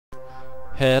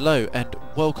Hello and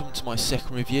welcome to my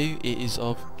second review. It is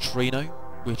of Trino,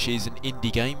 which is an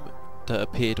indie game that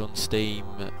appeared on Steam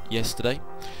yesterday.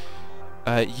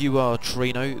 You are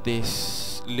Trino,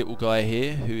 this little guy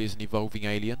here who is an evolving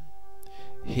alien.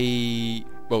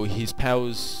 His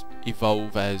powers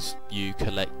evolve as you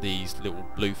collect these little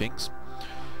blue things.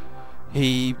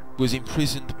 He was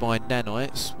imprisoned by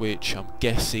nanites, which I'm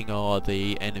guessing are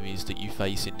the enemies that you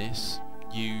face in this.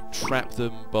 You trap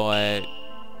them by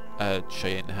show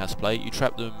you in how to play. You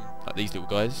trap them, like these little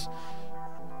guys,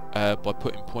 by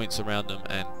putting points around them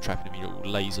and trapping them in a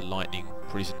little laser lightning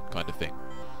prison kind of thing.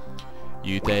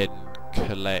 You then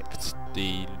collect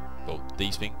these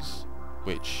things,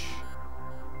 which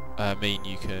mean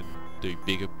you can do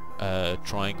bigger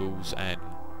triangles and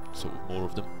sort of more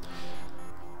of them.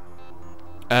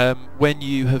 When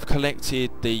you have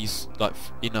collected these,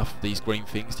 enough of these green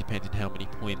things, depending how many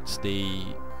points the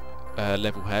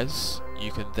level has,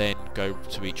 you can then go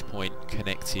to each point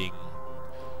connecting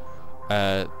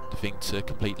the thing to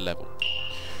complete the level.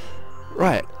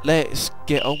 Right, let's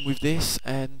get on with this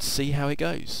and see how it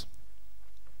goes.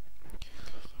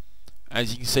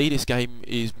 As you can see, this game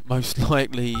is most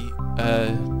likely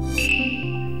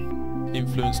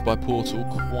influenced by Portal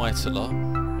quite a lot,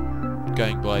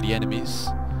 going by the enemies.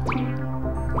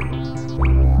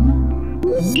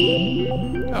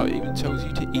 Oh, it even tells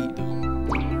you to eat them.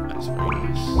 That's very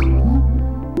nice.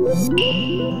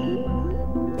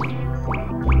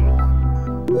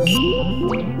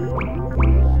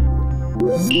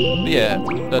 But yeah,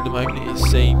 at the moment it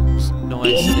seems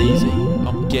nice and easy.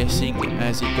 I'm guessing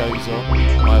as it goes on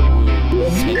I will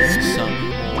tend to suck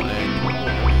more and more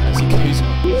as it goes on.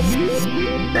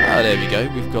 Ah, there we go,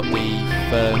 we've got the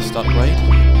first upgrade.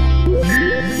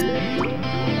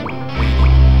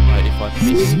 If I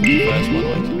miss the first one,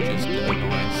 I can just do a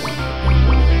nice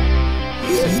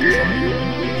second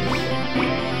triangle.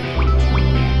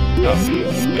 Oh,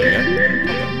 there we go.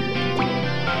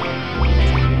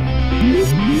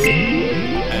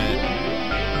 And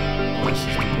nice is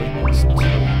the green ones, not so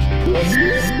much.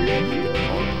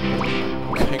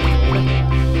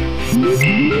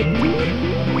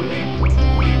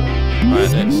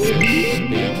 Right, let's just speed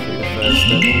through the first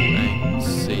level and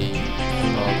see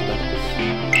our levels.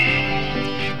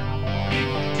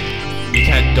 You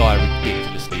can die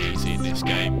ridiculously easy in this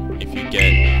game. If you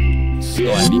get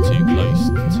slightly too close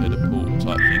to the portal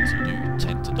type things, you do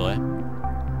tend to die.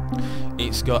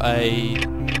 It's got a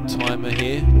timer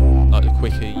here, like the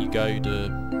quicker you go the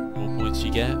more points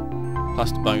you get,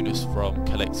 plus the bonus from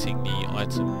collecting the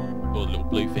item or the little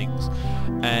blue things,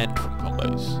 and from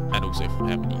combos, and also from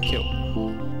how many you kill.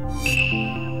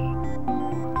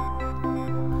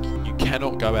 You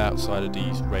cannot go outside of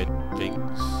these red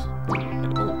things.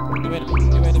 Oh, new enemy,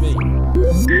 new enemy!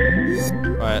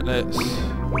 Right, let's just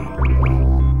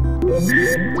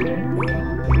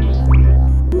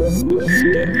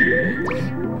get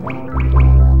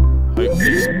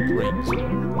hopefully some greens,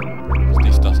 because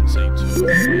this doesn't seem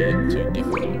too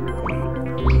difficult.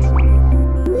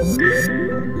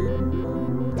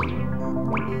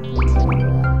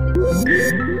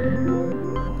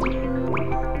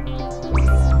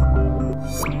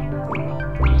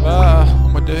 What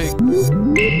am I doing?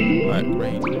 Right,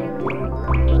 green.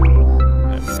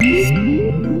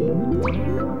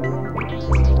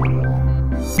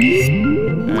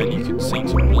 And you can seem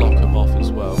to block them off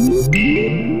as well.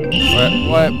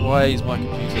 Why is my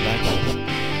computer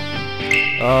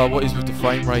lagging? What is with the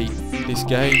frame rate? This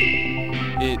game,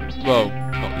 well,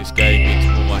 not this game, it's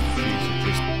more my computer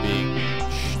just being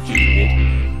stupid.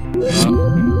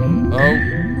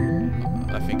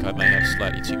 I think I may have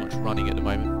slightly too much running at the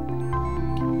moment.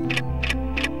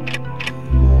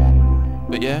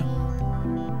 But yeah,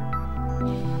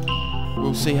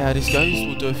 we'll see how this goes.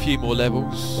 We'll do a few more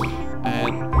levels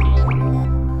and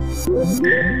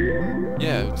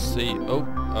yeah, let's see. Oh,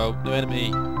 new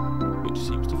enemy, which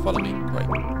seems to follow me. Great.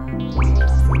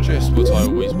 Just what I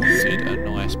always wanted, a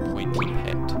nice pointy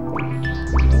pet.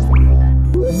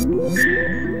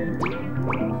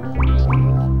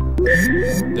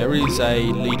 There is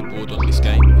a leaderboard on this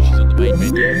game, which is on the main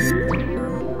menu.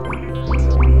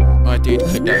 I did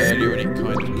click that earlier and it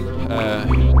kind of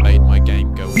made my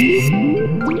game go weird.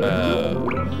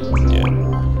 Yeah.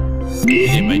 It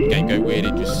didn't make the game go weird,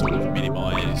 it just sort of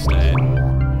minimised and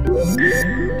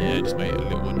yeah, it just made it a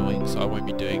little annoying, so I won't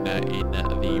be doing that in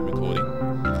the recording.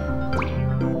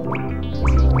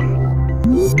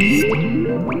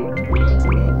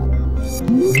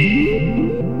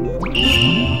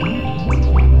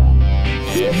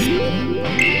 Yeah,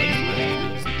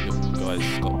 these little guys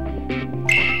stop.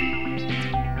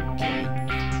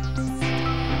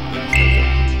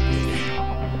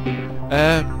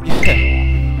 Yeah,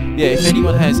 if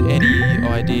anyone has any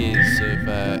ideas of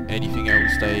anything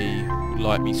else they would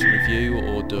like me to review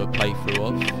or do a playthrough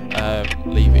of,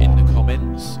 leave it in the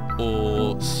comments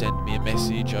or send me a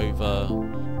message over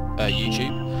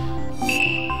YouTube.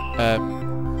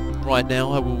 Right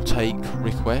now I will take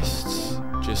requests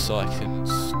just so I can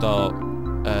start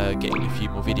getting a few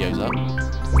more videos up.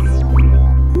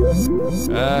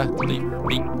 There we go.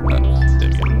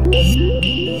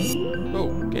 Oh,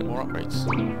 get more upgrades.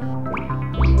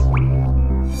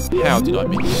 How did I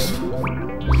miss?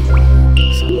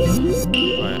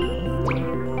 Right.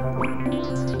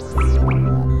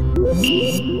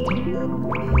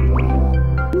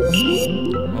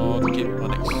 Oh, get my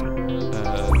next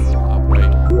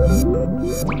upgrade.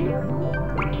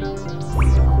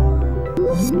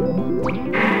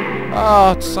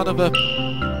 Ah, son of a...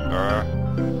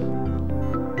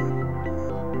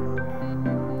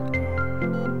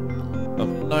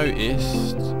 I've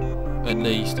noticed, at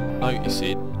least I'm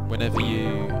noticing, whenever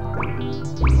you...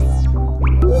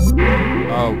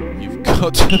 Oh, you've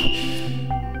got to...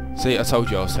 See, I told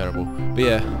you I was terrible. But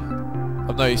yeah,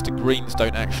 I've noticed the greens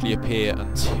don't actually appear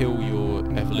until your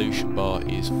evolution bar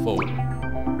is full.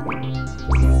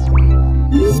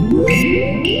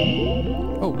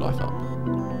 Oh, life up.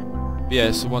 But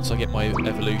yeah, so once I get my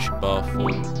evolution bar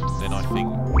full, then I think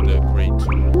the greens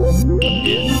will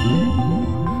appear.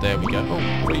 There we go. Oh,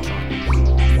 3 triangles.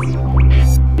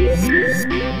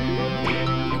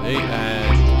 And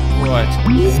right.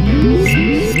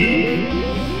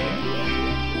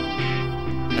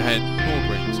 And more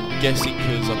greens. I'm guessing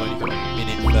because I've only got a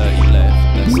minute 30 left.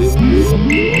 That's it.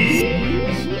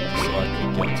 So I can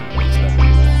get to the next level.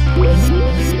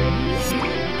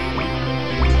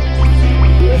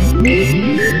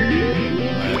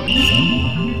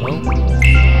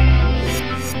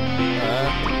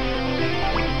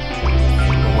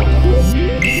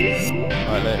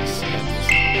 Right, let's end this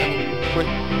quick.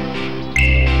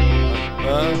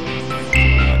 Right,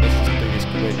 let's just do this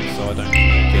quick so I don't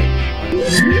get hit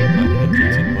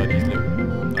by these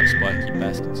little spiky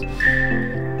bastards.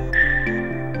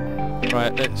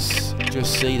 Right, let's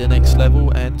just see the next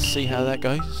level and see how that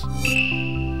goes.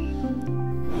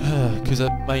 Because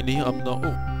mainly I'm not...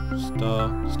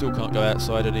 Oh, still can't go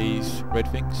outside of these red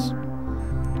things.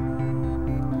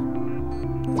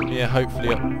 Yeah,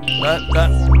 hopefully... no!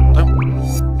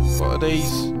 What are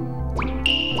these?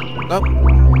 No!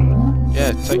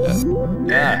 Yeah, take that.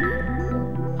 Yeah!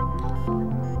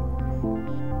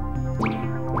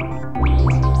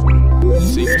 You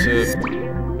seem to...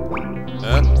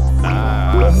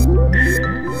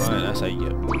 Right, that's how you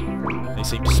get... They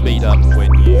seem to speed up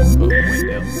when you put the wind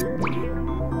down.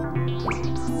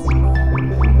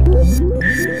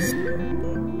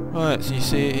 Right, so you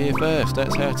see it here first.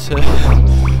 That's how to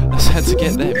that's how to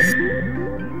get them.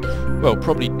 Well,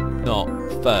 probably not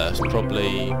first.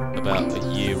 Probably about a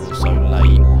year or so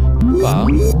late. But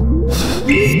because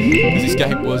this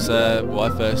game was well, I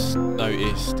first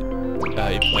noticed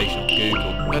information on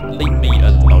Google. Leave me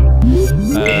alone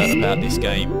about this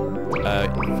game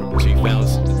from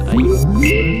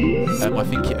 2008. I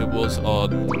think it was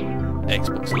on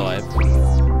Xbox Live.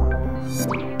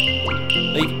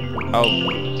 Leave. Oh.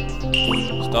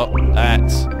 Stop that.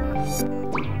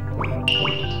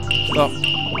 Stop.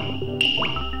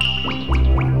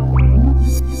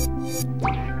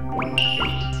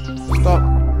 Stop.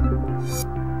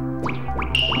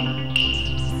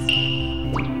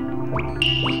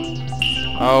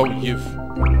 Oh, you've...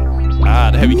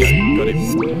 Ah, there we go. Got him.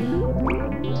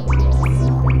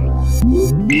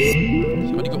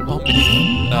 He's only got 1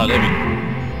 minute. Oh, there we go.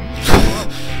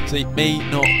 See, me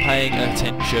not paying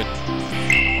attention.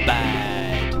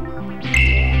 Bad.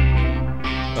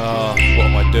 Oh, what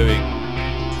am I doing?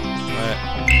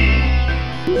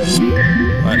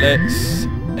 Right, let's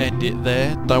end it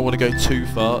there. Don't want to go too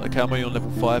far. Okay, I'm only on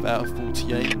level 5 out of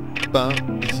 48, but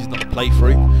this is not a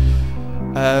playthrough.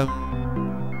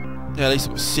 Yeah, at least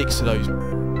I've got 6 of those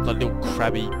like little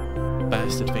crabby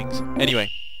bastard things. Anyway,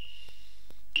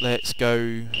 let's go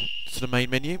to the main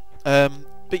menu.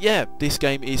 But yeah, this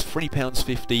game is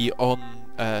 £3.50 on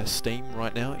Steam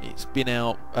right now. It's been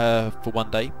out for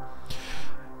 1 day.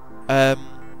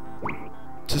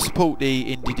 To support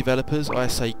the indie developers, I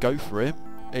say go for it.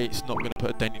 It's not going to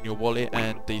put a dent in your wallet,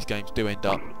 and these games do end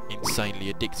up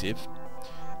insanely addictive.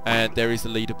 And there is the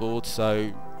leaderboard,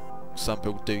 so some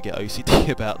people do get OCD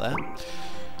about that.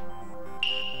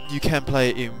 You can play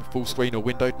it in full screen or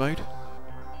windowed mode.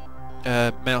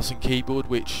 Mouse and keyboard,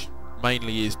 which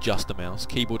mainly is just a mouse.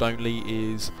 Keyboard only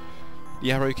is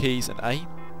the arrow keys and A.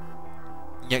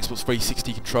 The Xbox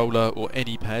 360 controller or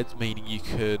any pad, meaning you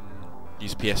can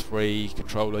use a PS3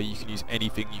 controller, you can use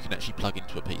anything you can actually plug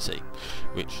into a PC,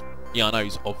 which, yeah, I know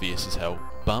is obvious as hell,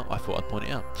 but I thought I'd point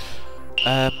it out.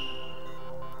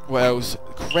 What else?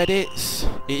 Credits.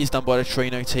 It is done by the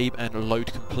Trino team and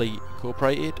Load Complete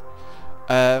Incorporated.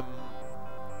 But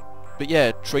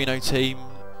yeah, Trino team,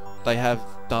 they have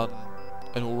done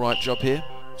an alright job here.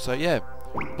 So yeah,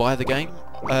 buy the game.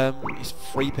 It's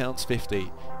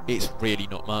 £3.50. It's really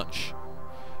not much.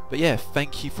 But yeah,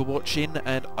 thank you for watching,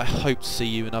 and I hope to see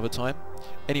you another time.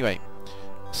 Anyway,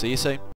 see you soon.